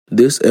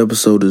This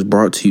episode is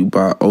brought to you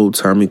by Old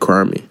Timey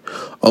Crimey.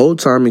 Old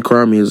Timey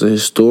Crimey is a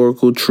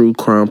historical true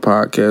crime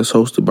podcast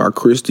hosted by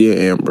Christy and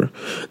Amber.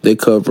 They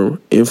cover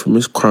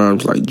infamous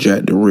crimes like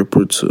Jack the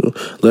Ripper to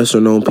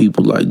lesser-known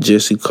people like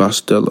Jesse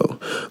Costello.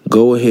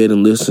 Go ahead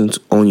and listen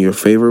on your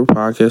favorite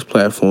podcast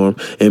platform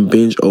and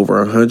binge over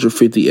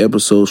 150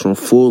 episodes from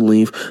full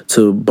length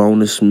to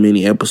bonus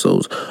mini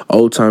episodes.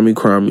 Old Timey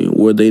Crimey,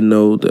 where they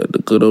know that the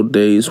good old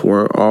days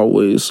weren't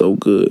always so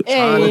good.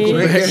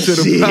 Hey. Back to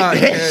the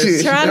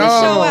podcast. Trying to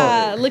show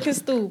out, looking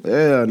stupid.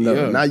 Yeah, no.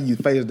 Yeah. Now you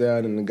face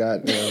down in the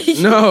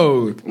goddamn.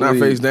 No, not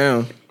face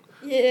down.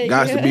 Yeah,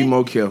 Got yeah. to be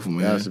more careful,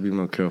 man. Got to be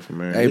more careful,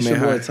 man. Hey, This man,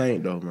 your boy how-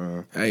 Tank, though,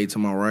 man. Hey, to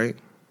my right.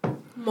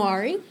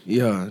 Mari.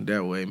 Yeah,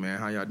 that way, man.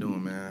 How y'all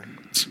doing, man?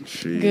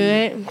 Shit.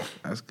 Good.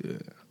 That's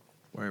good.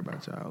 Worry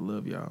about y'all.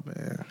 Love y'all,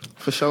 man.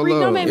 For sure Rick,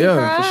 don't love. make me Yeah,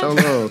 cry. For sure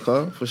love,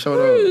 cuz. For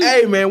sure love.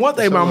 Hey, man, one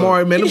thing about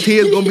Mari, man, them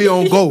kids gonna be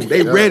on go.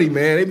 They ready,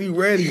 man. They be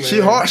ready,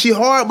 man. She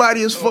hard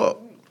body as fuck.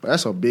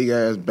 That's a big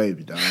ass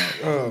baby, dog.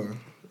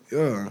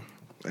 Yeah.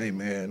 Hey,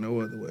 man, no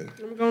other way.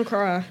 I'm gonna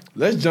cry.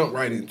 Let's jump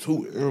right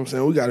into it. You know what I'm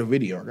saying? We got a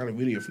video. I got a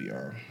video for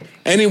y'all.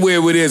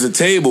 Anywhere where there's a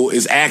table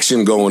is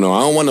action going on.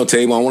 I don't want no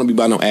table. I don't want to be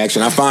by no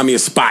action. I find me a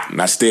spot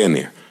and I stand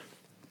there.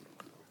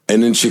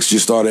 And then chicks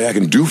just started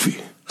acting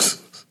doofy.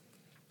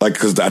 Like,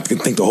 because I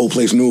think the whole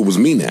place knew it was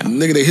me now.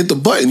 Nigga, they hit the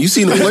button. You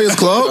seen the Players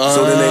Club?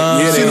 So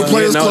then You seen the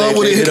Players Club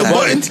where they hit the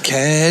button?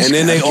 Cash. And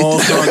then they all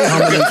start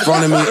coming in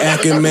front of me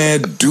acting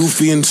mad,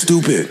 doofy, and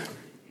stupid.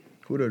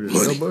 Who that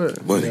is?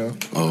 Buddy. Yeah.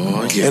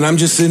 Oh, yeah. And I'm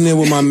just sitting there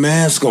with my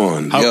mask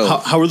on.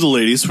 How were the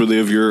ladies? Were they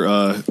of your...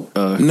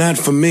 Not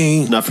for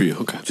me. not for you,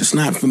 okay. Just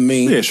not for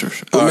me. Yeah, sure.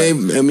 But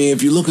maybe, I mean,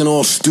 if you're looking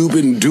all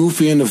stupid and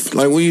doofy and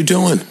like, what are you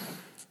doing?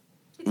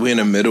 We're in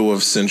the middle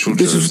of Central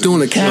Bitch was Jersey.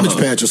 doing a Cabbage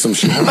Patch or some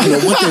shit. I don't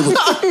know what they were.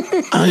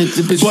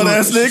 The bitch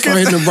Butt-ass nigga. started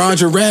hitting the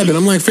Roger Rabbit.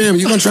 I'm like, fam,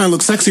 you gonna try and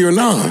look sexy or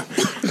not?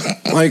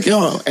 Like,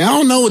 yo, I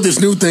don't know what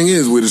this new thing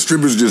is where the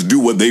strippers just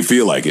do what they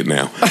feel like it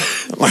now.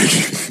 Like,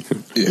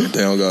 Yeah,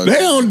 they don't got they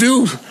don't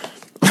do.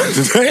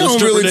 They don't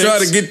stripper really try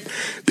dance? to get.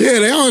 Yeah,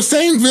 they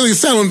ain't really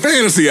selling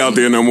fantasy out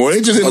there no more. They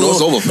just hit a no, little.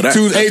 it's over for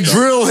that. Hey,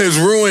 drill has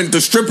ruined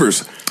the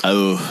strippers.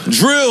 Oh.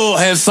 Drill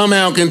has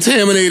somehow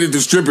contaminated the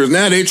strippers.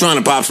 Now they trying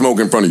to pop smoke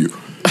in front of you.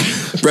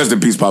 Rest in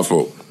peace, Pop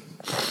Smoke.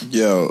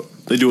 Yo,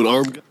 They do an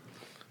arm...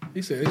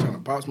 He said they trying to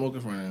pop smoke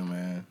in front of him,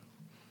 man.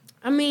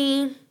 I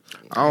mean,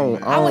 I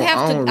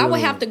I would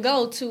have to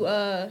go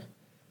to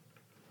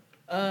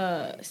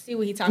see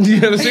what he talking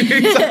about.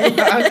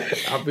 I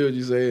feel what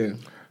you're saying.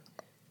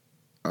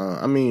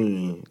 I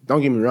mean,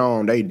 don't get me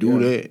wrong, they do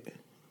that.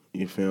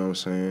 You feel what I'm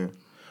saying?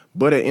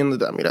 But at the end of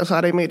the day, I mean, that's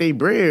how they make their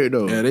bread,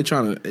 though. Yeah, they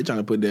trying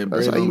to put that bread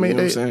That's how on, you make you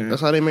know what I'm they. saying?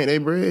 That's how they make their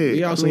bread.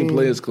 Y'all seen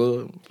Players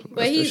Club.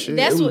 But the shit.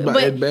 that's It was what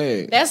about that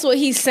bag. that's what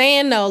he's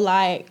saying though.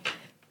 Like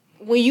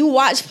when you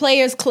watch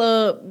Players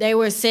Club, they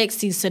were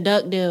sexy,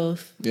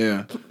 seductive,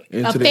 Yeah.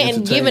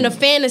 giving a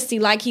fantasy,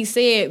 like he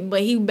said. But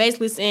he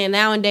basically saying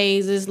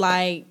nowadays it's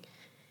like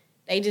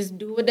they just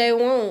do what they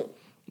want.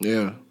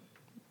 Yeah.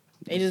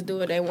 They just do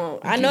what they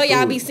want. I know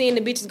y'all be seeing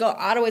the bitches go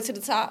all the way to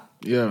the top,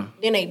 Yeah.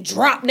 then they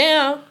drop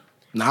down.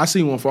 Nah, I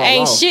seen one fall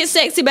Ain't off. shit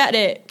sexy about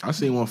that. I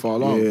seen one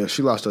fall off. Yeah,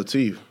 she lost her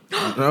teeth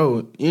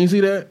No, you ain't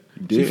see that?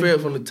 She did. fell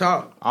from the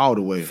top. all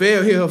the way.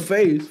 Fell, hit her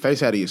face. Face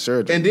had to get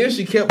surgery. And then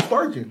she kept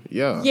twerking.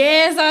 Yeah.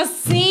 Yes, I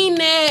seen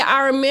that.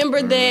 I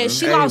remember that.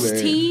 She Hey, lost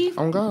man. teeth.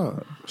 Oh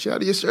God, she had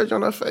to get surgery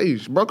on her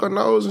face. Broke her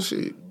nose and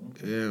shit.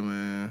 Yeah,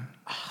 man.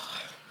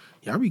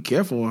 Y'all be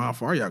careful on how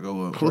far y'all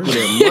go up. Look what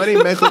that money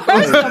maker.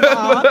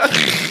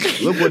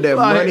 Look what that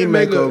money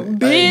maker.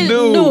 Big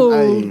dude.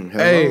 dude.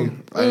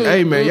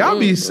 Hey, man, y'all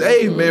be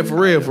safe, man, for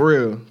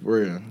real.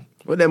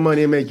 What that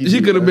money make you? She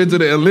do, could have man? been to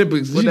the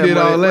Olympics. What She that did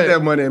money, all What that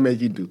that. money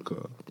make you do, cuz?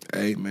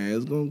 Hey, man,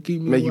 it's gonna keep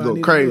me. Make you where I go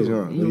need to crazy,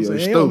 go. huh? You know what I'm Yeah, saying?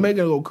 It stupid. don't make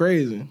it go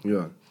crazy.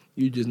 Yeah.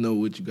 You just know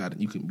what you got.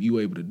 You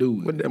able to do.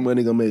 What that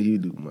money gonna make you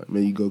do, man?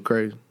 Make you go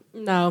crazy?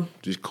 No.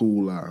 Just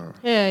cool out, huh?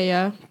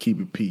 Yeah.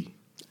 Keep it P.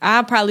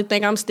 I probably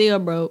think I'm still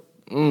broke.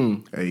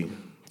 Hey,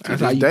 That's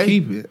to how this you day.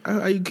 keep it.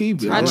 That's how you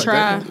keep it. I like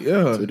try. that.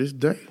 Yeah. To this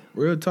day.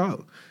 Real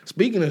talk.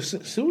 Speaking of,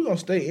 so we gonna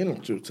stay in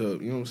the strip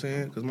club. You know what I'm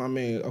saying? Because my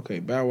man,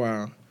 Bow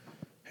Wow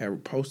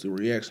had posted a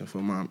reaction for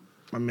my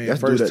man That's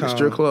first dude at time the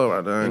strip club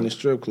right there. in the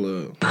strip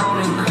club.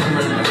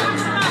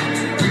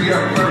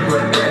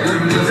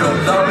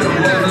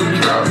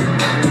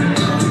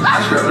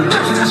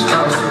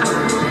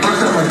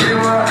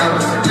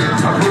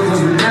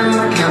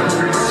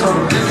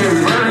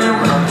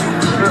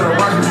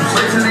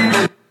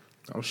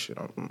 Oh shit,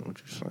 I don't know what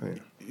you're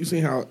saying.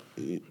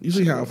 You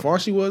see how far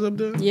she was up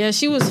there? Yeah,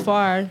 she was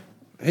far.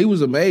 He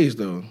was amazed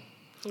though.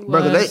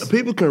 Bro,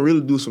 people can really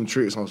do some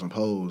tricks on some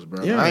poles,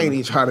 bro. Yeah. I ain't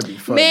even trying to be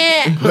funny.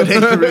 Man, But they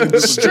can really do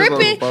some tricks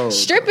on some poles.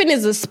 stripping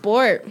is a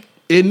sport.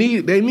 They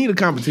need a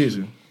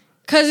competition.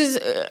 Cause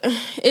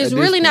it's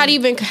really not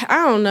even.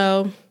 I don't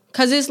know.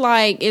 Cause it's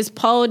like it's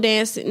pole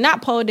dancing,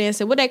 not pole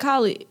dancing. What they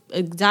call it?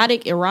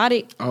 Exotic,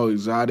 erotic, Oh,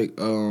 exotic.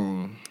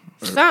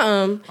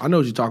 something. I know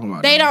what you're talking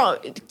about. They now.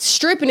 don't.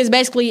 Stripping is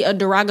basically a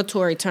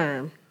derogatory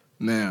term.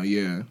 Now,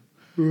 yeah.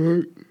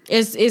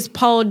 It's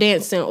pole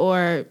dancing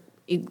or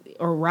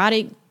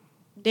erotic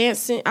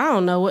dancing. I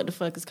don't know what the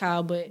fuck it's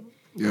called, but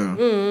Yeah.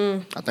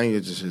 I think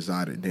it's just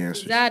exotic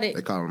dancers. Exotic.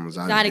 They call them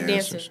exotic exotic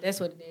dancers. dancing. That's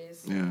what it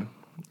is. Yeah.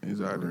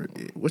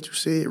 Exactly. What you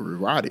said?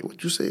 Erotic.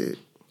 What you said?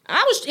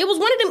 It was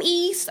one of them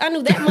E's. I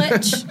knew that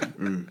much.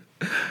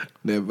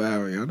 That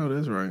Valerie. I know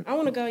that's right. I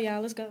want to go,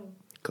 y'all. Let's go.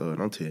 Cuz,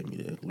 don't tell me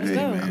that. Let's Hey,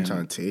 go. man. I'm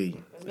trying to tell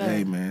you. Let's go.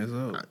 Hey, man, it's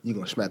up. You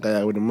gonna smack that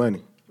out with the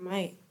money.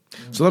 Might.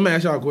 So let me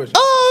ask y'all a question.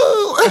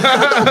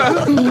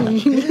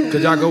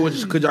 Could y'all go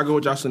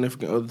with y'all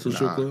significant other to the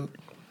strip club?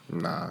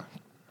 Nah.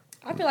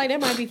 I feel like that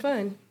might be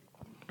fun.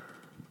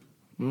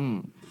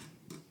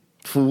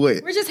 For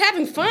what? We're just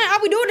having fun. All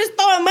we doing is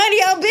throwing money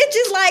on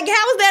bitches. Like,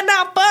 how is that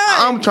not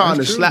fun? I'm trying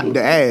to slap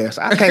the ass.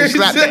 I can't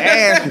slap the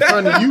ass in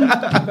front of you.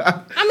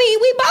 I mean,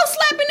 we both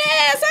slapping the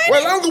ass, ain't Well,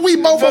 it? as long as we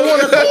both on one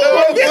accord,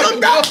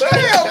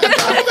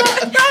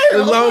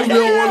 As long as we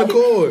don't want to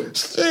cord.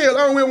 shit, as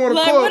long as we want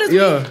to Like, what is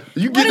Yeah.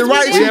 You what get the is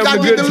right we cheek, there I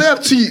for? get the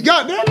left cheek.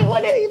 God damn it,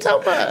 what the hell you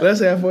talking about?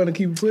 Let's have fun and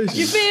keep it pushing.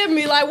 You feel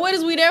me? Like, what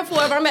is we there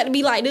for if I'm about to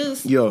be like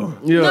this? Yo,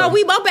 Yeah. No,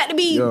 we both about to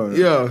be. yo.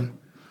 Yeah.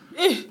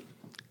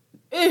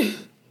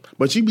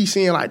 But you be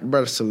seeing like,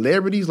 bro,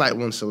 celebrities like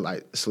when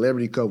like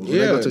celebrity couples when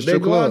they Yeah, go to they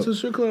strip go out club, to the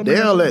strip club,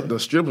 they'll man. let the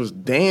strippers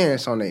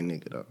dance on that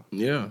nigga though.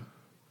 Yeah.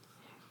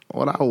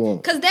 What I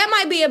want. Because that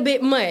might be a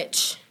bit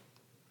much.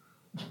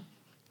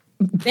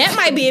 That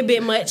might be a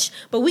bit much.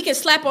 But we can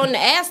slap on the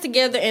ass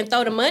together and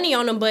throw the money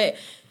on them. But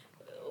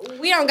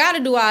we don't got to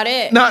do all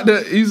that. Not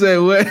the you say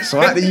what?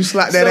 So after you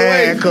slap that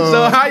ass, cuz.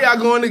 So how y'all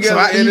going together? So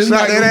after and you it's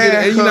slap not that gonna get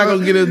ass, it, and you're not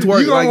gonna get it to twerk.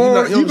 You gonna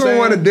want, you know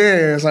want to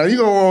dance. Like, you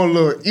gonna want to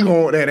look. You gonna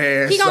want that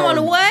ass. He gonna on want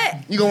to you. what?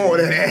 You gonna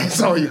want that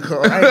ass on you,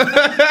 cuz.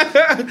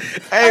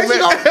 Hey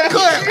man,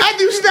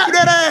 After you slap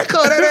that ass,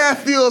 cuz, that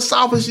ass feels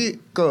soft and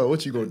shit. Cuz,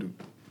 what you gonna do?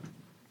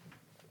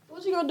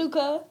 What you gonna do,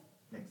 cuz?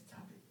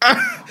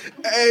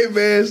 hey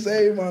man,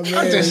 save my man.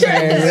 just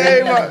saying.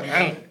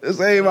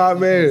 Save my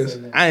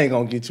man. I ain't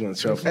gonna get you in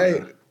trouble.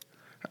 Hey.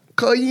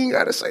 Cuz, you ain't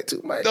gotta say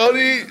too much. Don't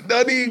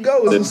even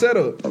go. It's a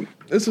setup.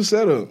 It's a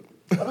setup.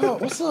 What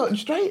up? What's up? You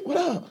straight? What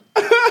up?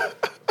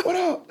 What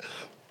up?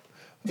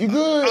 You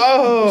good?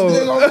 Oh.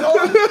 Still gonna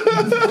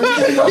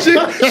go? She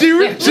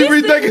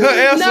rethinking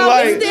her answer No,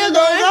 like. it's still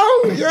going.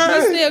 Go? Yeah.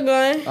 It's still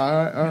going.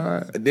 All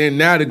right. Then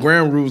now the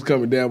ground rules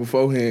coming down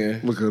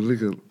beforehand. Look.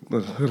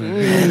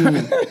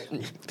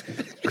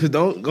 Cause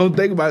don't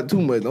think about it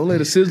too much. Don't let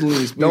it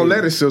sizzling spin. Don't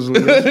let it sizzle.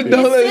 Don't let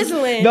it,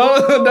 Sizzling.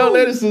 don't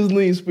let it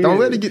sizzling spin. Don't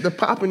let it get the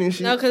popping and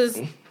shit. No, because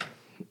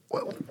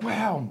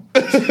Wow.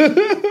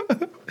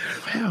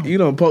 You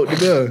done poked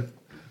the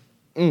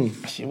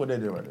Shit, what they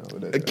do right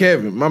there? bell.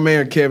 Kevin, my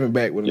man Kevin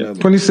back with another one.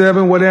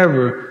 27,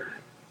 whatever.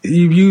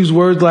 You use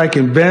words like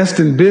invest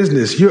in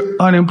business. You're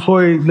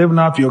unemployed living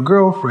off your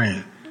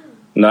girlfriend.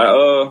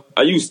 Now,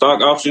 I use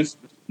stock options,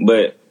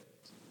 but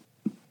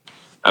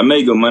I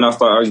made good money on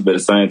stock options, but at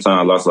the same time,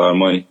 I lost a lot of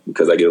money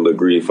because I get a little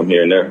greedy from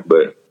here and there.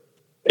 But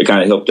it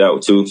kind of helped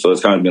out too. So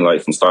it's kind of been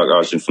like from stock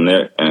options from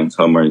there and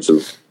her money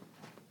too.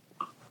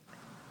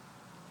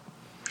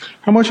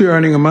 How much are you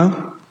earning a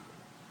month?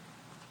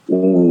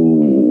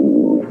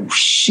 Ooh,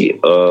 shit.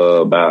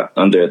 About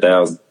under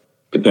 1,000,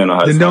 depending on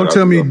how. Then the don't stock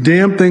tell me a options go.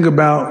 damn thing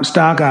about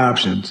stock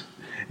options.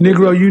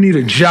 Negro, you need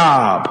a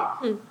job.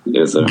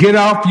 Yes, sir. Get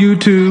off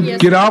YouTube,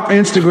 Yes. get off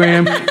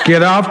Instagram,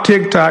 get off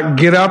TikTok,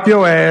 get off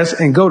your ass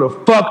and go the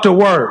fuck to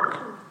work.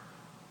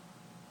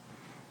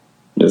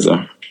 Yes,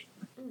 sir.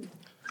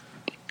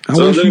 I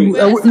So wish let me- you,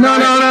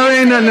 no,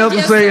 ain't nothing else to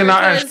Yes, say. sir, And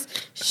I, 'cause,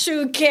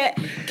 shoot,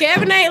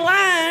 Kevin ain't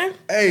lying.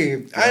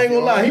 Hey, I ain't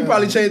gonna lie. He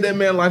probably changed that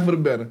man's life for the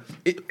better.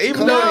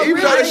 Even though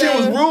really, that shit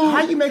was man. rude.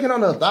 How you making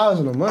under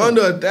 1,000 a month?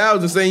 Under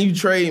 1,000 saying you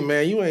trade,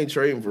 man. You ain't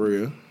trading for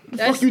real.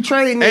 Fuck you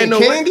trading Ain't in no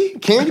candy?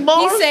 Candy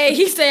bars?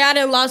 He said I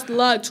done lost a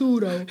lot too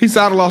though. He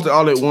said I lost it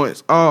all at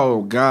once.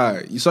 Oh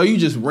God! So you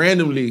just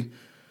randomly,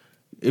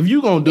 if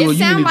you gonna do it, It you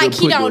sounds need like to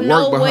he put don't the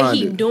know work what behind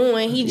he it.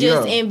 doing. He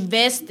just Yeah.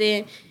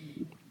 investing.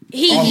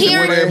 He Off of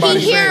hearing what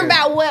everybody's saying.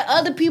 about what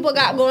other people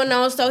got going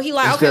on. So he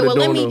like, Instead okay, of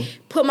well let doing me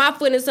put my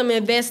foot in some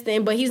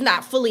investing. But he's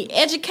not fully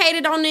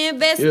educated on the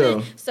investing.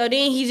 Yeah. So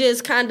then he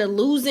just kind of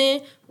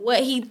losing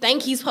what he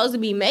think he's supposed to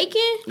be making.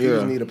 You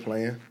just Yeah, need a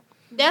plan.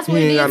 That's He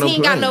what it ain't is. got no He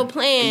ain't got plan. no You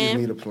plan. just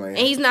need a plan. And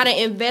he's not an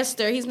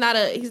investor. He's not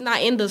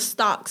in the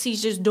stocks.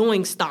 He's just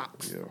doing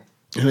stocks.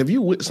 and if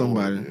you with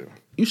somebody,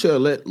 you should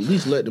at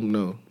least let them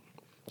know.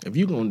 If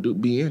you gonna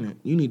be in it,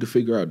 you need to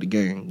figure out the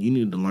game. You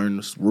need to learn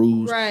the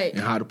rules Right.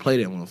 and how to play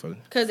that motherfucker.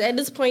 Because at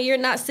this point, you're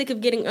not sick of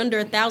getting under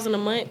 1,000 a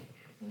month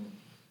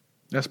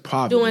That's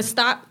poverty. doing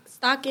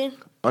stocking.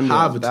 Under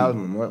Poverty. 1,000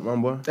 a month, my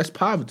boy. That's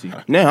poverty.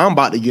 Now I'm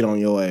about to get on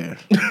your ass.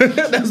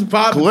 That's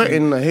poverty. What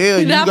in the hell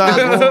you That got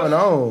poverty. going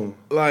on?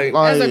 Like,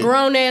 As a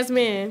grown ass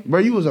man. Bro,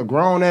 you was a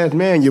grown ass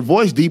man. Your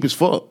voice deep as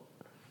fuck.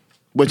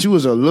 But you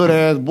was a little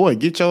ass boy.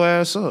 Get your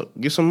ass up.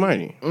 Get some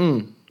money.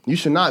 You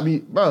should not be,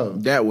 bro.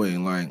 that way,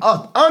 like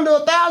Under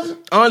 1,000?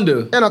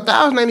 under. And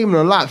 1,000 ain't even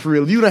a lot for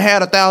real. If you'd have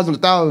had 1,000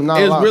 not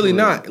a It's lot. really for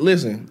real. not.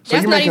 Listen, So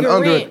That's you not making even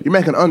under rent. you're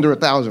making under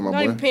 1,000, my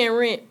Not even boy. paying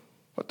rent.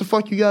 What the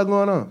fuck you got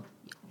going on?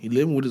 He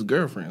living with his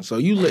girlfriend. So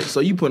you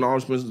putting all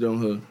responsibility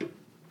on her.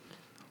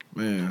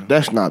 Man.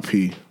 That's not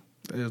P.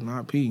 That is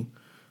not P.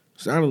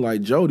 Sounded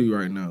like Jody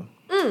right now.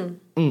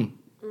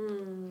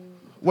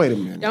 Wait a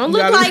minute. Don't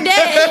look like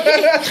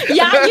that.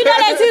 Y'all, you know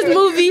that's his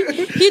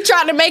movie. He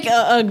tried to make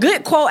a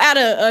good quote out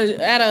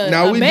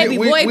of Baby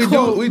Boy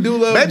quote. We do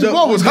love Baby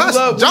Boy was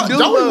hustling. Jody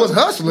was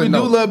hustling. We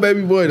do love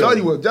Baby Boy though.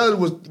 Jody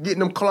was getting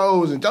them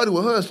clothes and Jody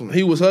was hustling.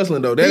 He was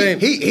hustling though.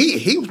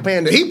 He was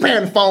paying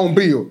the phone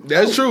bill.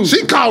 That's true.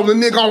 She called the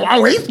nigga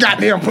on his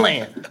goddamn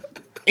plan.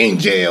 In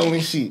jail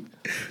and shit.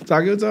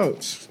 Talk your talk.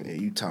 Yeah,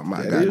 you talking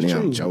about That is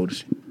goddamn true.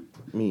 Jodeci.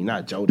 I mean,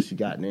 not Jodeci,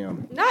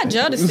 goddamn. Not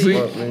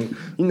Jodeci. Man,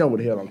 you know what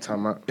the hell I'm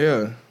talking about.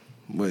 Yeah.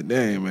 But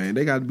damn, man,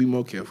 they got to be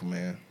more careful,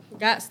 man.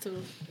 Gots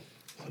to.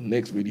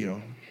 Next video.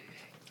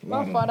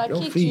 My fault, I Your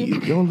kicked feet, you.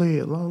 your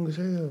leg long as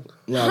hell.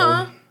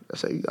 Huh? I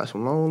say you got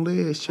some long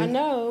legs, chick. I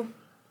know.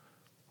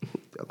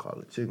 They'll call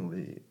it chicken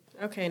leg.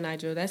 Okay,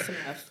 Nigel, that's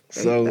enough.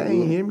 So, They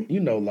ain't hear me. you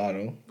know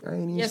Lotto. I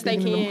ain't even Yes, they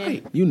speaking in the can.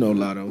 mic. You know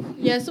Lotto.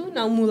 Yes, we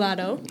know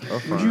Mulatto.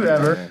 Would you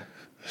ever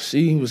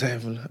She was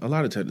having a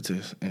lot of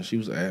tests, and she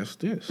was asked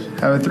this.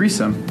 have a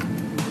threesome?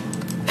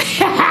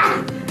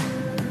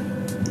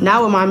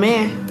 Not with my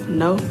man,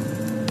 no.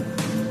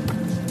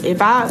 If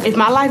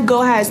my life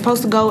go how it's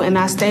supposed to go and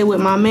I stay with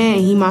my man,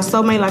 he my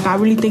soulmate like I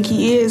really think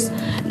he is,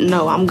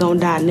 no, I'm gonna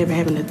die never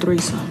having a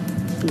threesome.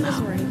 No.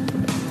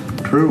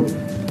 True.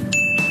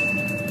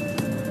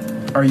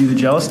 Are you the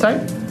jealous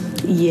type?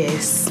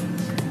 Yes.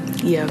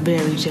 Yeah,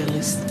 very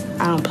jealous.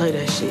 I don't play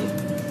that shit.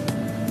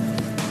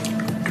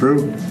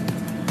 True.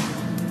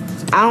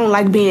 I don't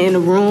like being in a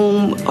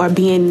room or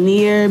being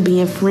near,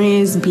 being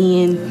friends,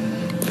 being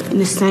in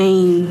the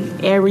same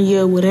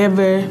area,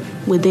 whatever,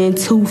 within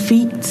 2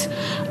 feet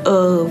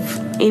of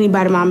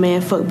anybody my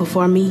man fucked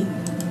before me,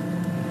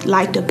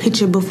 liked a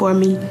picture before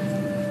me,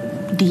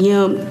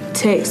 DM,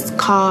 text,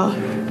 call,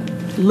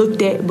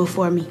 looked at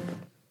before me.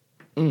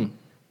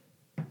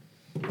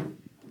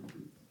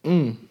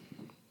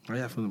 How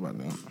y'all feel about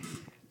that?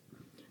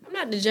 I'm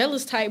not the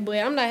jealous type, but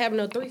I'm not having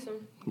no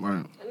threesome.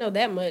 Right. I know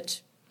that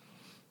much.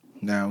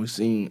 Now, I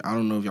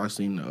don't know if y'all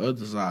seen the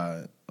other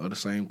side of the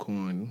same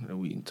coin that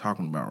we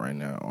talking about right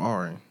now,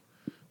 Ari,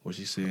 where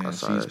she said she's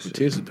saw that shit.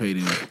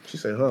 participated. She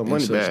said her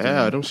money such back thing.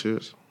 half them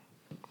shits.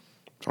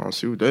 Trying to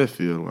see what that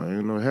feel like.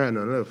 Ain't no had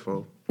none of that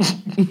for.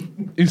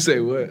 You say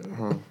what?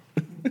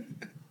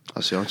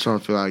 I said I'm trying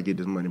to feel like I get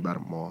this money by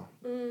tomorrow.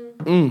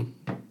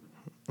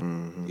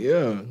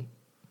 Yeah.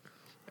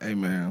 Hey,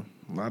 man.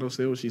 Lotto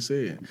said what she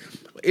said.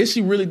 Is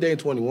she really dating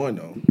 21,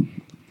 though?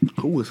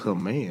 Who is her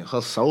man? Her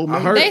soulmate? I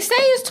heard, They say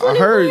it's 21. I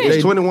heard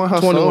It's 21 her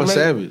 21 soulmate?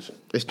 Savage.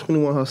 It's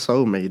 21 her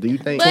soulmate. Do you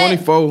think? But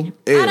 24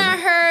 L. I done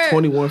heard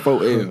 21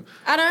 4L.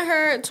 I done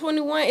heard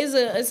 21 is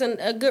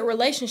a good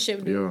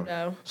relationship dude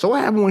though. So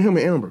what happened with him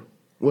and Amber?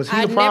 Was he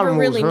I the problem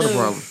never or was really her the knew.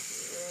 problem?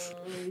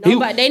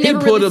 Nobody, they never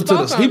pulled really up to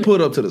spoke the on he it.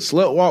 pulled up to the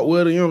slut walk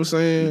with her, you know what I'm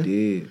saying?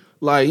 He did.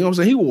 Like, you know what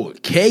I'm saying? He wore a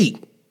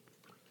cape.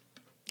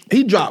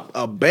 He dropped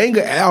a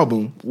banger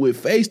album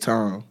with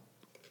FaceTime.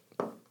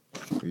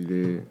 He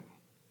did.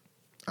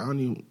 I don't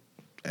even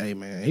hey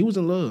man, he was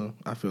in love,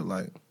 I feel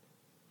like.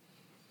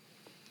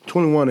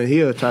 21 and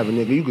he a type of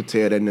nigga. You could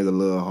tell that nigga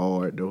love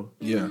hard though.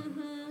 Yeah.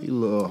 He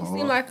love hard.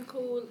 Seem like a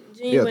cool,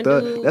 Yeah, genuine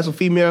thug. dude. That's what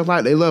females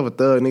like. They love a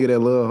thug nigga that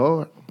love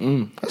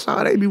hard. That's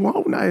all they be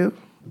wanting out here.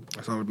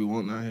 That's all they be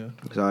wanting out here.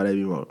 That's all they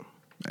be wanting.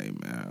 Hey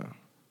man.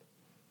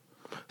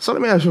 So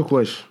let me ask you a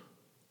question.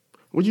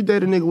 Would you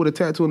date a nigga with a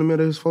tattoo in the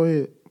middle of his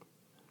forehead?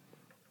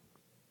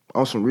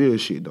 On some real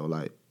shit though,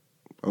 like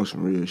on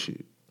some real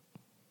shit.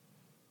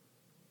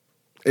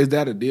 Is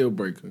that a deal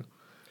breaker?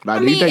 Like, I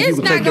do you mean, think you it's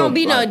could not take gonna your-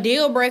 be like, no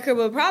deal breaker,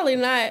 but probably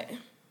not.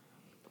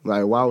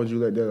 Like, why would you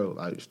let that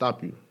like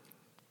stop you?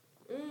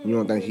 You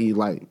don't think he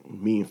like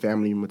meeting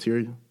family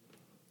material?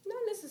 Not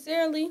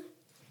necessarily.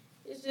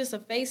 It's just a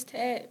face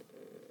tat.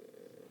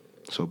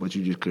 So, but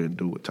you just couldn't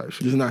do it type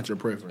shit. Just not your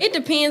preference. It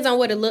depends on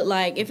what it look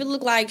like. If it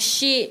look like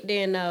shit,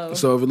 then no.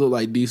 So if it look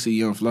like DC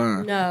Young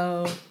Fly.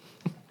 No.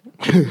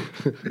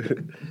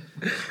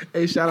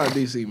 Hey, shout out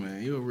DC,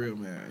 man. You a real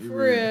man. You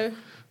For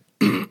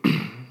real.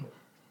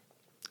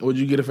 Would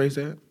you get a face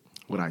tat?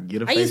 Would I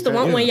get a I face used to tat?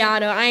 want one, y'all,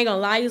 though. I ain't gonna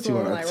lie. I used to What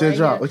you want want, like a right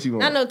teardrop? here. What you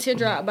want? Not no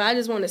teardrop, but I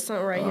just wanted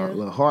something right A here.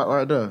 little heart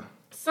right there.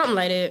 Something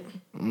like that.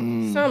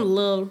 Something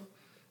little.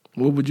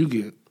 What would you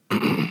get?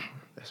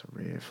 That's a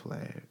red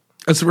flag.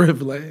 That's a red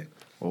flag.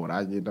 What would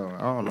I get done? I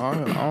don't know.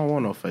 I don't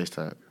want no face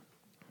tat.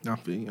 I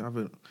feel you. I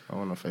don't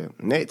want no face.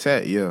 Neck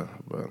tat, yeah,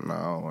 but no,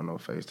 I don't want no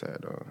face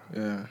tat though.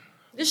 Yeah.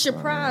 This your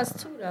prize,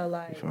 too, though.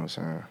 Like, You know what I'm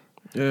saying?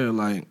 Yeah,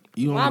 like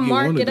you why only get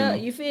mark one it of them. up?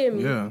 You feel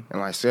me? Yeah. And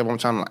like, say if I'm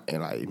trying to like,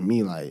 and like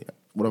me, like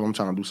whatever I'm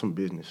trying to do some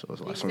business, so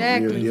it's like some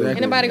Exactly. real.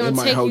 Ain't nobody It gonna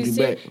might take hold you you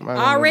serious. back. Might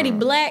Already not.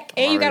 black,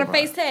 and you got a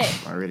Already face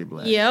tat. Already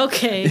black. Yeah,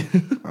 okay.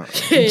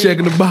 You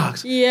checking the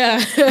box. Yeah.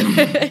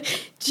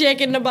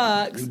 Checking the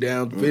box. You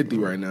down 50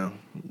 right now.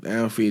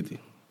 Down 50.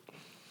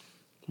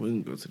 We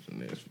can go to the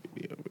next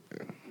video.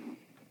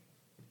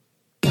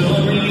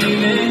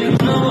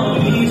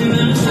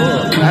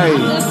 Hey,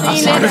 I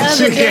seen that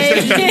the other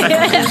day.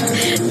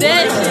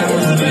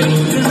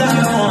 That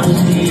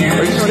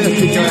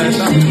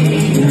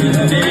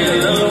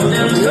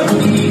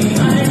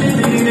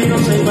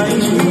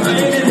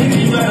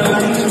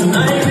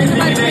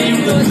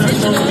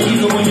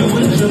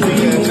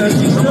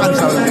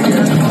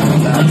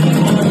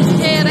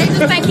yeah, they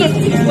just think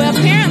he. Well,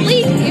 apparently,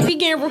 if he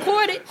getting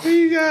recorded,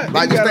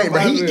 Like this thing,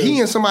 but he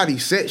in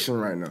somebody's section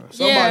right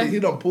now. He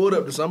done pulled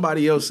up to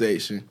somebody else's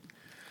section.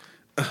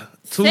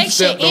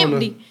 Section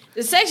empty.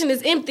 The section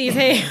is empty as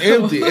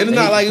hell. Empty. And it's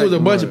not like it was a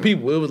bunch of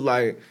people. It was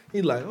like,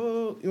 he like, oh, you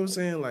know what I'm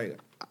saying? Like,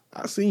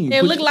 I seen you.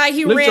 It looked like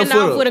he ran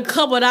off with a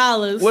couple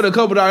dollars. With a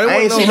couple dollars. I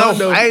ain't see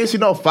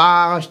no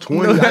 5s,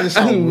 20s. I just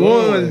saw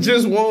one.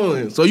 Just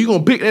one. So you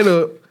gonna pick that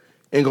up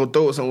and go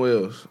throw it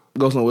somewhere else.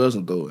 Go somewhere else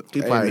and throw it.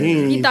 He thought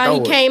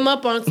he came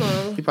up on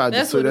something. He probably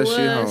just took that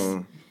shit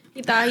home.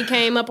 He thought he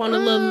came up on a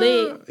little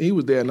lid. He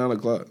was there at 9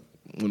 o'clock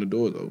when the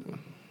doors open.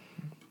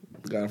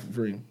 Got it for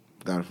free.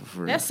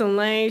 That's some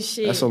lame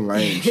shit. That's some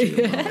lame shit,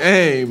 bro.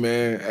 Hey,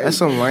 man. That's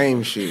some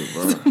lame shit,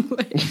 bro.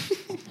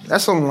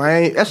 That's some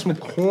lame. That's some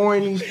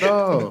corny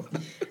stuff.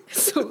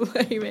 Some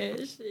lame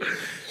ass shit.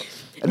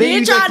 And then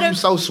you think you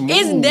so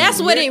smooth.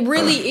 That's what it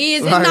really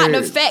is. It's not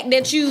the fact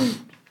that you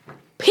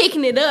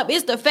picking it up.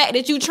 It's the fact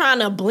that you trying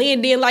to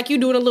blend in like you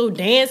doing a little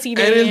dancey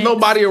dance. And there's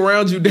nobody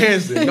around you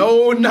dancing.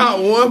 No,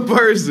 not one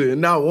person.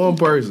 Not one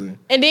person.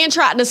 And then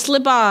tried to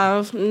slip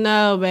off.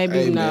 No, baby,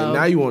 Hey, no. man,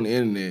 now you on the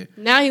internet.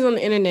 Now he's on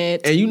the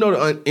internet. And you know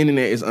the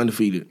internet is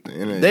undefeated.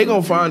 They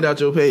gonna find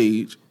out your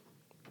page.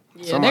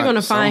 Yeah, they're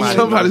gonna find him.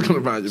 Somebody's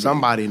gonna find you.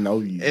 Somebody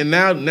know you. And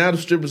now the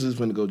strippers is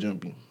finna go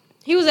jumping.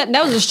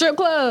 That was a strip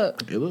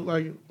club. It looked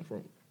like it.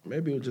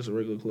 Maybe it was just a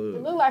regular club.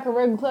 It looked like a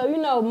regular club. You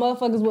know,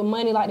 motherfuckers with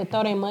money like to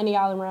throw their money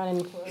all around in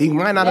the club. He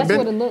might not have been.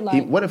 That's what it looked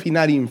like. What if he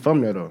not even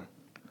from there though?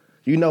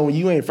 You know, when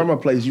you ain't from a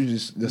place, you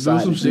just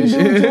decide. Do some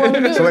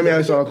shit. So let me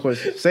ask y'all a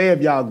question. Say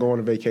if y'all go on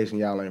a vacation,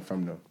 y'all ain't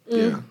from there.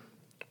 Yeah.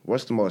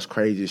 What's the most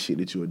craziest shit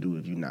that you would do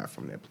if you're not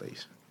from that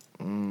place?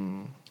 I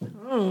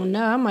don't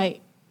know. I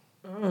might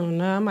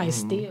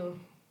steal.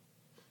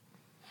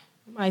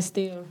 I might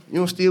steal. You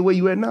don't steal where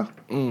you at now?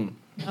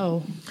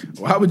 Oh.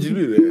 Why would you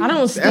do that? I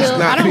don't steal. That's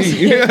not I don't me.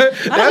 steal.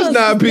 That's I don't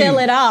not me. steal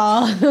at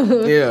all.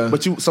 Yeah.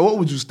 But so what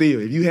would you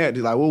steal? If you had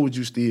to, like, what would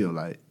you steal?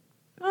 Like,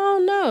 I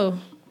don't know.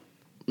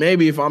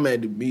 Maybe if I'm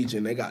at the beach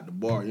and they got the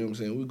bar, you know what I'm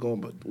saying? We're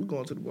going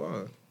to the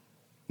bar.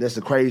 That's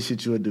the crazy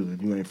shit you would do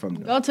if you ain't from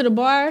there. Go to the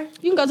bar.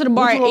 You can go to the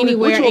bar What you want me-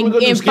 anywhere what you want me to go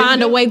do, and skinny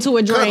find a dip? way to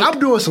a drink. I'm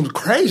doing some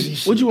crazy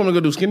shit. What you want to go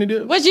do, skinny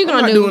dip? What you I'm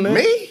gonna not do? doing that.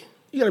 Me?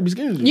 You gotta be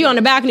skinny dip. You on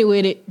the balcony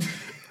with it.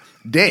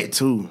 That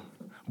too.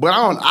 But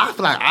I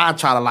feel like I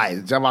try to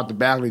like jump out the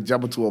balcony,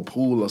 jump into a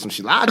pool or some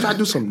shit. Like, I try to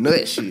do some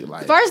nut shit.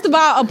 Like, First of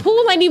all, a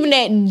pool ain't even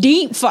that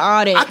deep for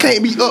all that. I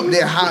can't be up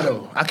there high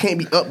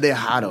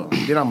though.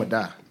 Then I'ma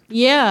die.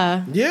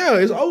 Yeah. Yeah,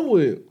 it's over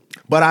with.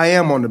 But I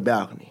am on the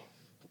balcony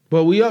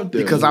But we up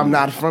there. because I'm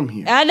not from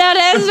here. I know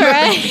that's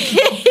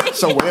right.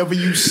 So whatever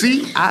you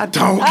see, I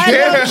don't I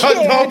care. don't care.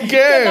 I don't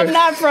care. 'Cause I'm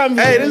not from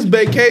here. Hey, this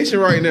vacation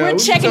right now. We're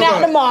What you checking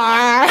talking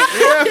out about?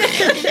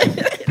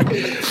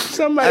 tomorrow.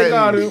 Somebody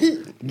got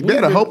him. You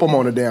better hope I'm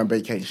on a damn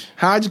vacation.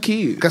 Hide your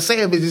kids. Cause say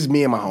if it's just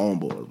me and my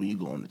homeboys when you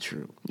go on the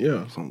trip.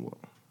 Yeah. Somewhere.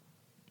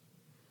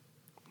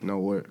 No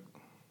work.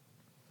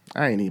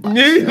 I ain't even.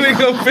 You ain't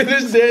gonna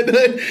finish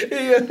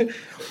that.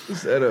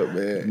 Set up,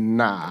 man.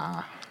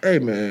 Nah. Hey,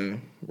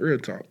 man. Real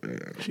talk,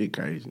 man. Shit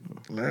crazy.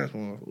 Last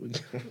one.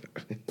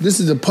 This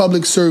is a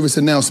public service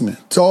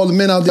announcement. To all the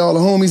men out there, all the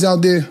homies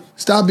out there,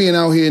 stop being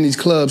out here in these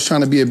clubs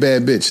trying to be a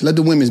bad bitch. Let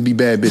the women be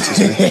bad bitches,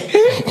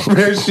 man.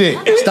 Real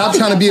shit. Stop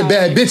trying to be a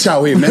bad bitch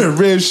out here, man.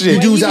 Real shit.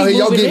 You dudes out here,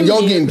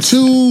 y'all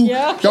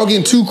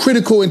getting too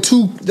critical and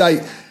too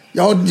like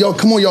y'all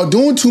come on, y'all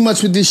doing too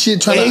much with this shit,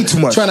 trying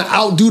to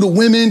outdo the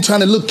women, trying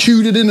to look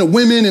cuter than the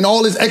women and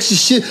all this extra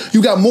shit.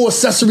 You got more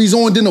accessories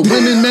on than the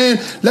women, man.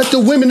 Let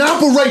the women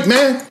operate,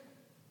 man.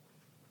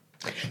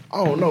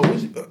 I don't know.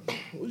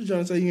 What you trying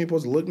to say? You ain't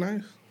supposed to look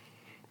nice?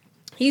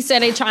 He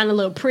said they trying to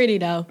look pretty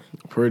though.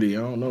 Pretty. I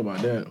don't know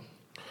about that.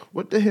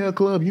 What the hell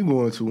club you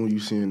going to when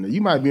you seeing that?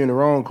 You might be in the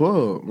wrong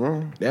club,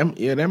 bro.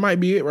 That might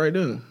be it right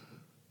there.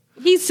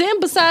 He's sitting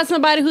beside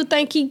somebody who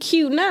think he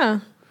cute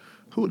now.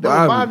 Who that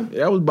was Bobby?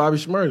 That was Bobby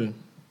Shmurda.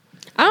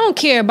 I don't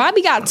care.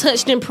 Bobby got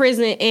touched in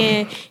prison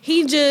and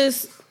he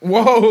just...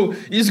 Whoa,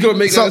 you just gonna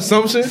make that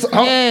assumption?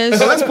 Yes.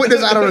 So let's put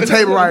this out on the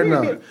table right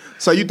now.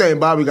 So you think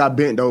Bobby got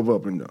bent over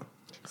up and down?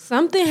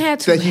 Something had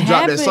to That he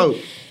dropped that soap.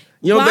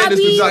 You don't think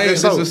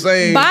this is the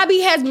same? Bobby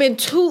has been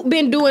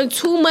doing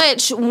too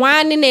much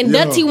whining and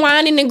dirty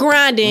whining and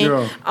grinding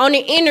on the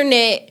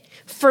internet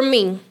for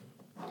me.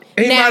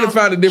 He might have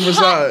found a different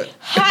side.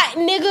 Hot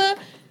nigga.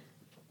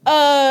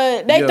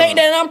 They think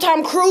that I'm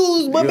Tom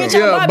Cruise, but bitch,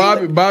 I'm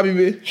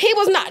Bobby. He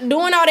was not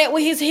doing all that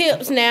with his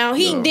hips. Now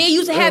he did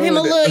used to have him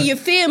a little, you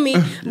feel me?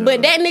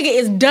 But that nigga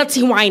is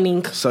dirty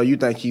whining. So you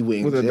think he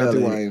went in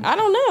jail? I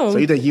don't know. So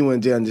you think he went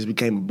in jail and just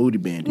became a booty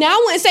bandit? Now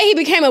I wouldn't say he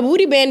became a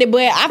booty bandit,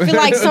 but I feel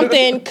like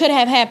something could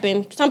have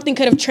happened. Something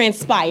could have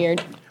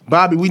transpired.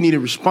 Bobby, we need a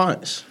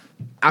response.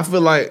 I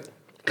feel like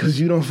Cause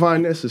you don't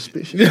find that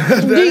suspicious.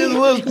 That is a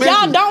little suspicious.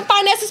 Y'all don't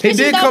find that He suspicious.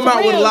 did though, come for out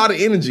with a real? lot of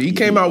energy. He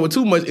came out with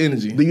too much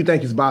energy. Do you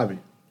think it's Bobby?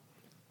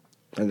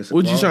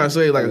 What you trying to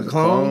say? Like a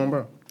clone?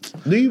 bro?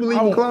 Do you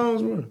believe in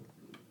clones, bro?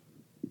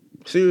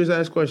 Serious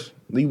ass question.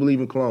 Do you believe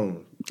in clones?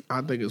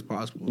 I think it's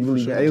possible. You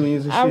believe in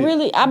aliens and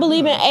shit? I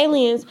believe in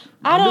aliens.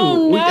 I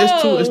don't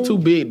know. It's too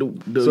big.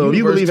 The So if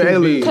you universe believe in too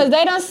aliens- big. Because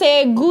they done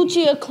said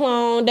Gucci a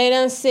clone. They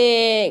done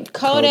said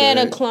Kodak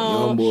a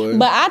clone. Youngboy.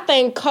 But I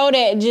think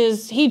Kodak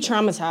he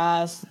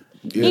traumatized.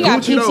 Yeah. He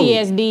got Gucci, though.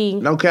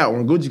 PTSD. No cap.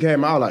 When Gucci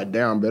came out, I was like,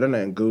 damn, better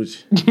than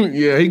Gucci.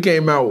 Yeah, he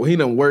came out. He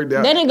done worked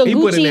out. That nigga he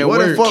put in Gucci that What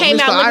the work. fuck, Came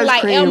Mr. out looking Ice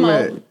like Cream Elmo.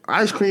 at?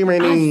 Ice Cream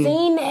ain't I even.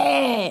 seen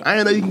that. I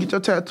ain't know you can get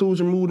your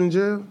tattoos removed in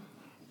jail.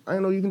 I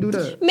ain't know you can do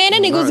that. Man,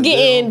 that nigga was Right,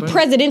 getting damn,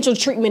 presidential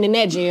treatment in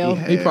that jail.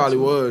 He probably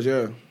was.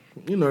 Yeah,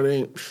 you know they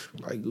ain't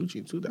like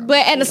Gucci 2000.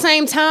 But at the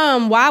same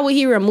time, why would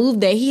he remove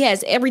that? He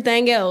has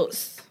everything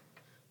else.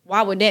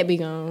 Why would that be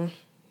gone?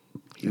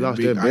 He lost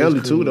Big that ice belly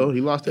cream. too, though.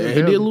 He lost that Yeah,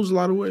 he belly. did lose a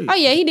lot of weight. Oh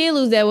yeah, he did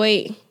lose that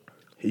weight.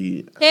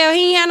 He Hell,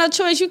 he ain't had no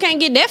choice. You can't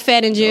get that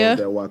fat in jail.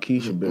 that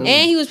Waukesha belly.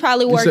 And he was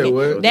probably You said working.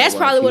 what? That's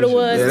probably what it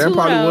was. Yeah, that too,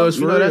 probably though. was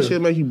You for know that real.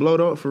 shit make you bloat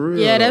up for real.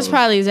 Yeah, that's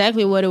probably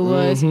exactly what it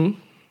was. Mhm.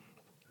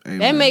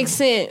 That makes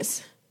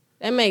sense.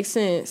 That makes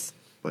sense.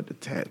 But the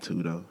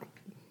tattoo though.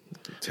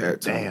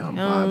 Tattoo. Damn,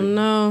 I Bobby. don't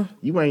know.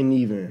 You ain't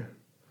even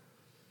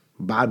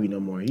Bobby no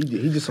more. He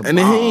just a And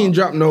then he Bob. ain't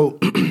dropped no,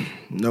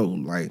 no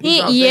like. He,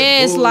 dropped that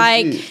yes,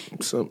 like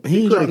bullshit. He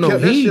ain't dropped coulda no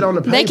kept that heat. shit on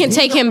the they can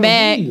paper. take him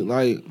back.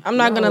 Like I'm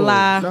not gonna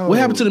lie. no. what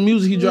happened to the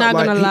music he dropped? Not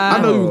Like, gonna lie.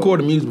 I know he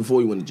recorded music before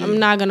he went to jail. I'm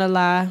not gonna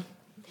lie.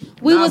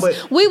 We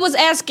was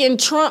asking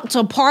Trump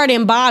to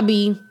pardon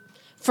Bobby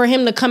for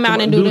him to come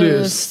out and do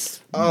this.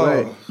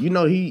 But you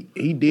know he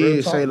Real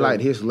did talk, say though. like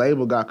his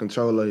label got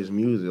control of his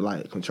music,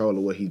 like control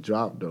of what he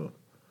dropped though.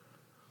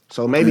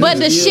 So maybe, But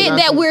he the still shit got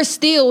that some- we're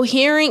still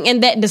hearing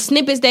and that the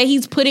snippets that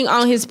he's putting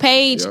on his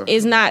page Yeah.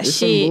 is not it's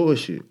shit. some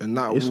bullshit. And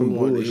not It's what we some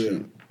wanted to bullshit.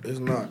 hear. It's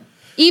not.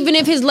 Even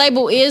if his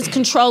label is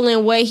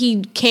controlling what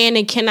he can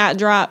and cannot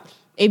drop,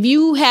 if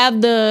you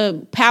have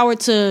the power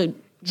to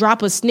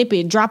drop a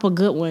snippet, drop a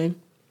good one.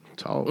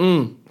 Talk.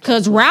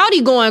 Cause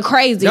Rowdy going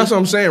crazy. That's what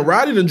I'm saying.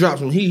 Roddy done dropped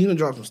some heat. He done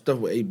dropped some stuff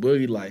with A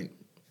Boogie. Like,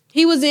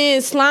 He was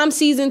in Slime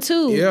season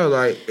 2. yeah,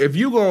 like if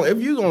you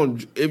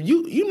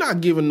not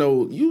giving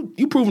no, you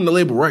proving the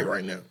label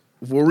right now.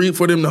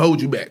 For them to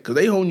hold you back, because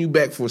they holding you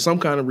back for some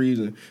kind of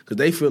reason, because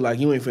they feel like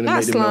you ain't finna Not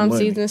make them no Slime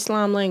money. season,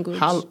 Slime language.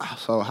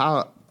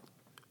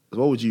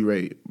 What would you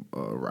rate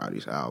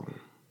Roddy's album?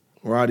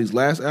 Roddy's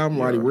last album,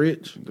 Roddy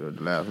Rich, The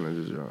last one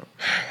is just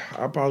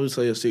I'd probably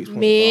say a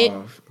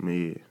 6.5.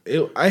 mid.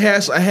 It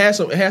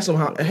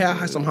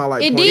had some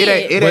highlight It points.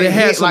 did. But it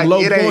had some low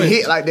It points. ain't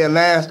hit like that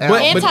last album.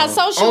 But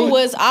Antisocial only-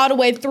 was all the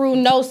way through,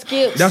 no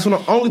skips. That's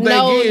what the only thing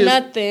no is.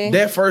 nothing.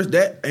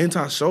 That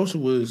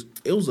Antisocial was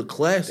a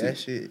classic. That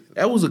shit.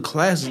 That was a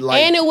classic.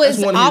 Like, And it was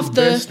that's one off of his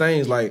the- best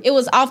things. Like, It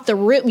was off the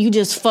rip. You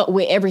just fuck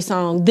with every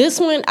song. This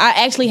one, I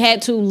actually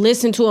had to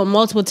listen to it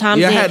multiple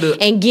times Yeah, I had to-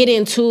 and get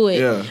into it.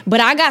 Yeah. But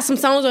I got some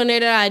songs on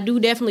there that I do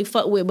definitely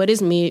fuck with, but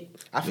it's mid.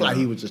 I feel like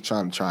he was just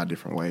trying to try a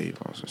different wave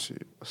on some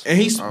shit. and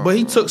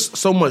he took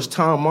so much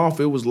time off.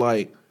 It was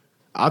like,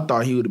 I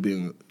thought he would have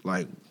been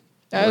like,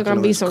 That was working gonna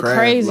on be his some craft.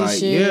 crazy Like,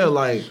 shit. Yeah,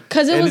 like,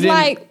 Cause it and was didn't-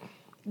 like,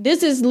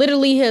 this is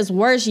literally his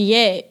worst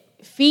yet.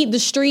 Feed the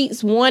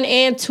Streets 1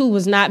 and 2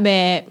 was not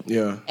bad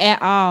yeah, at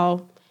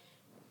all.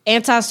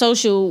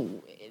 Antisocial,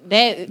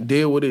 that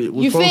did what it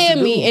was you supposed feel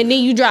to me? do. And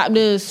then you drop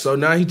this. So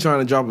now he trying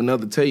to drop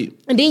another tape.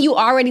 And then you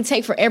already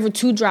take forever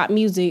to drop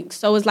music.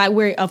 So it's like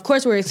we're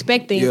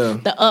expecting Yeah.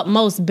 the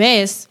utmost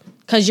best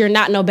because you're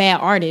not no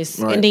bad artist.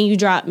 Right. And then you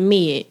drop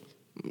mid.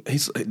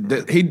 His And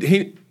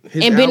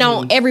been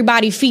album- on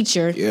everybody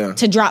feature Yeah.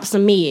 to drop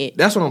some mid.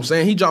 That's what I'm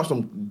saying. He dropped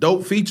some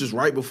dope features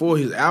right before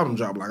his album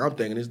dropped. Like, I'm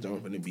thinking this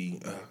joint gonna be.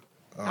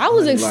 I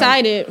was like-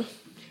 excited.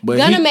 But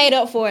Gunna he- made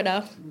up for it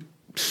though.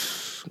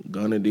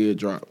 Gunna did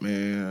drop,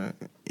 man.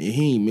 And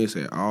he ain't miss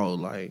at all.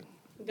 Like,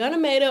 Gunna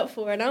made up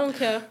for it. I don't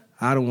care.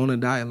 I don't want to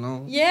die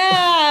alone.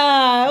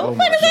 Yeah.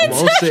 What is Come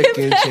on, that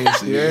second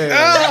chances.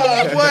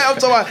 Yeah. Boy, I'm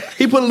talking about.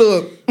 He put a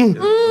little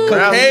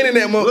cocaine in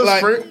that mother.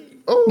 Like,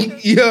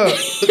 yeah.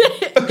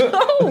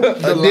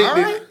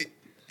 Addicted.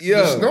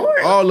 Yeah.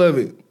 All of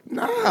it.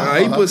 Nah,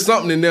 he put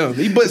something in there.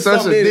 He put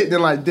something in it.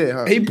 like that,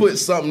 huh? He put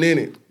something in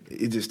it.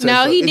 It just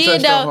No, he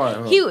did though. Heart,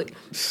 huh?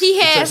 He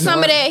had some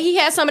of that. He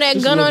had some of that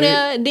Just gun a on little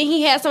there. Then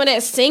he had some of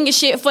that singing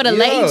shit for the Yeah.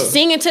 ladies,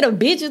 singing to the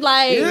bitches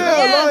like like,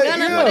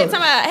 Gunna. What they talking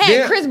about? Had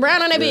Yeah. Chris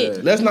Brown on that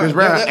bitch Let's not. Chris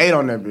Brown ate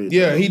on that bitch.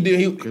 Yeah, he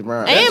did. Chris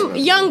Brown. and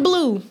Young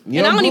Blue.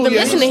 And I don't even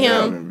listen to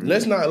him.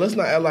 Let's not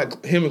act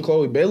like him and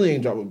Chloe Bailey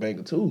ain't dropping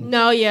banger too.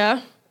 No, yeah.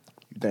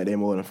 You think they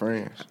more than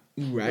friends?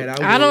 Right.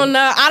 I don't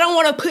know. I don't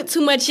want to put too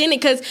much in it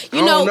because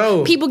you I know, don't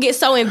know. people get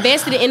so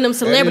invested in them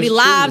celebrity is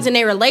lives true. and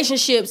their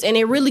relationships, and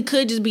it really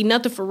could just be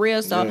nothing for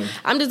real. So Yeah.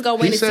 I'm just gonna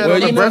wait He and see. said what on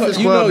they the do. Breakfast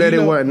you Club know- that you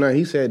it know- wasn't nothing.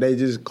 He said they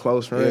just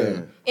close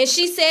friends. And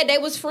she said they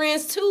was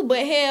friends too, but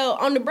hell,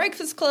 on the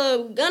Breakfast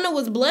Club, Gunna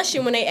was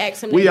blushing when they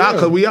asked him. We that. all,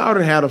 cause we all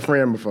done had a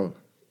friend before.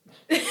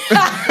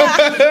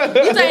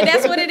 You think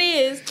that's what it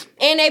is?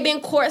 And they been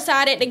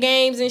courtside at the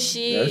games and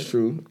shit. That's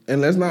true.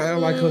 And let's not act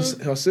like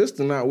her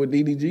sister not with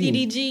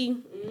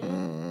DDG.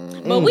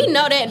 But we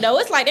know that though.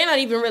 It's like they're not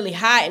even really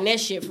hiding that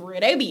shit for real.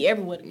 They be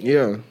everywhere together.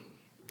 Yeah.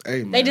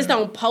 Hey, man. They just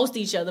don't post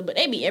each other, but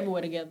they be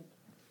everywhere together.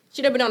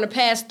 She done been on the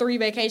past 3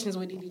 vacations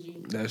with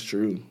DDG. That's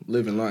true.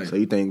 Living life. So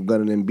you think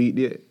Gunna done beat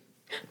yet?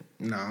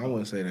 Nah, I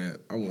wouldn't say that.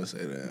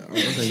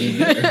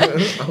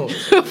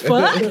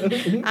 Fuck.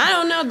 I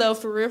don't know though,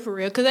 for real.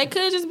 Because they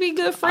could just be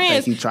good I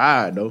friends. think he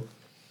tried though.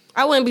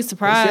 I wouldn't be He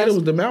surprised. said it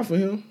was the mouth for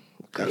him.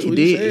 That's He what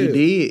did. said.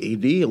 He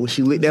did. When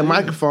she lit that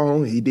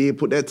microphone, he did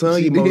put that tongue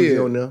She emoji did.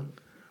 on there.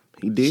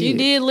 He did. She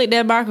did lick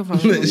that microphone.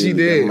 She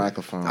did. That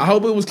microphone. I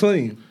hope it was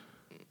clean.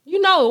 You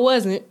know it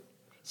wasn't.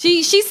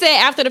 She said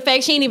after the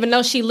fact she didn't even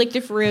know she licked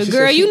it for real. She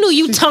Girl, said you knew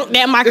you tunked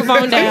that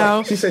microphone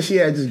down. She said she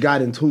had just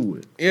got into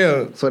it.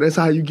 Yeah. So that's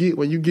how you get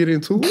when you get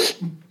into it.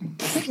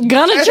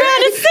 Gonna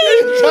try to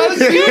see.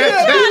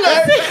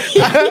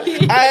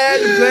 I had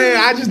to play.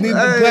 I just need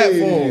the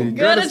platform.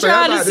 Gonna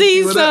try to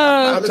see some.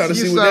 I'm trying to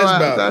see what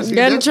that's about.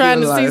 Gonna try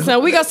to see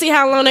some. We gonna see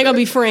how long they gonna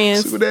be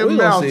friends. See what that We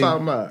gonna mouth see.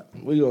 talking about.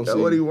 We gonna That's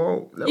see. what he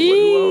want. That's what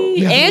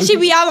he want. And she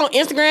be out on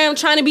Instagram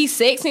trying to be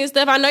sexy and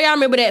stuff. I know y'all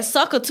remember that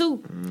sucker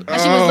too. How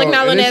she was looking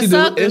out on and that she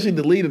sucker. and she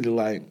deleted it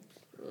like.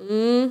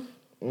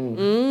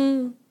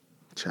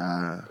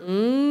 Child.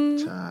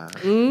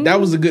 That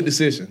was a good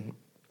decision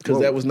because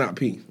that was not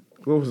P.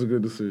 What was a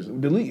good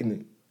decision? Deleting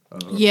it.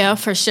 Yeah,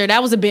 for sure.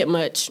 That was a bit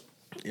much.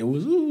 It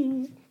was.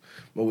 Ooh.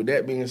 But with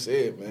that being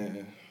said,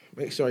 man,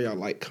 make sure y'all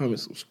like, comment,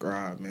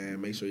 subscribe,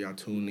 man. Make sure y'all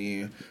tune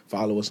in.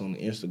 Follow us on the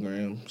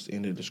Instagram. It's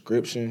in the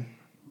description.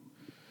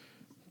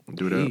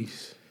 Do that.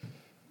 Peace.